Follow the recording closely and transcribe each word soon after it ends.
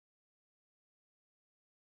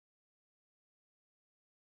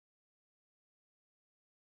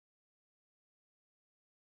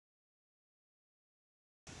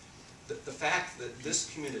the fact that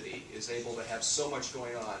this community is able to have so much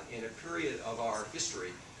going on in a period of our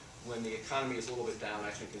history when the economy is a little bit down, I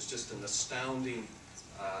think is just an astounding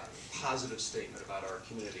positive statement about our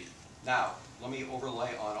community. Now, let me overlay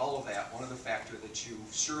on all of that one other factor that you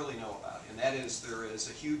surely know about, and that is there is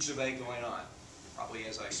a huge debate going on, probably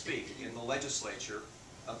as I speak, in the legislature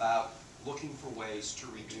about looking for ways to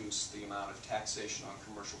reduce the amount of taxation on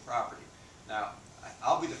commercial property. Now,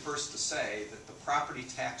 I'll be the first to say that the property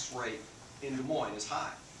tax rate in Des Moines is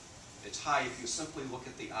high. It's high if you simply look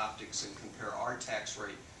at the optics and compare our tax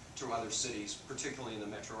rate to other cities, particularly in the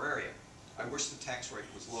metro area. I wish the tax rate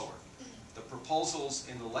was lower. The proposals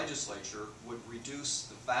in the legislature would reduce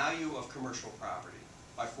the value of commercial property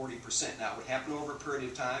by 40%. Now, it would happen over a period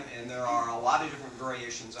of time, and there are a lot of different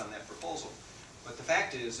variations on that proposal. But the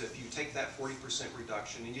fact is, if you take that 40%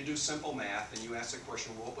 reduction and you do simple math and you ask the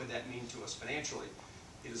question, well, what would that mean to us financially?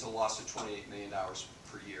 It is a loss of $28 million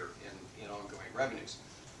per year in ongoing revenues.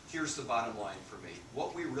 Here's the bottom line for me.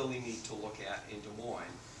 What we really need to look at in Des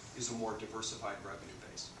Moines is a more diversified revenue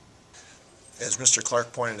base. As Mr.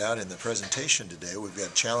 Clark pointed out in the presentation today, we've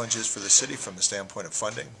got challenges for the city from the standpoint of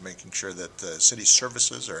funding, making sure that the city's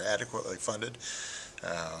services are adequately funded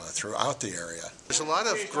throughout the area. There's a lot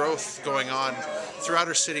of growth going on throughout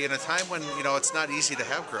our city in a time when, it's not easy to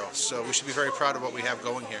have growth, so we should be very proud of what we have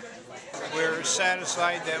going here. We're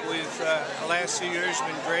satisfied that the last few years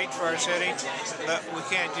have been great for our city, but we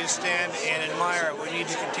can't just stand and admire it. We need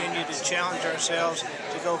to continue to challenge ourselves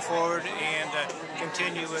to go forward and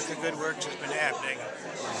continue with the good work that's been happening.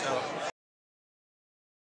 So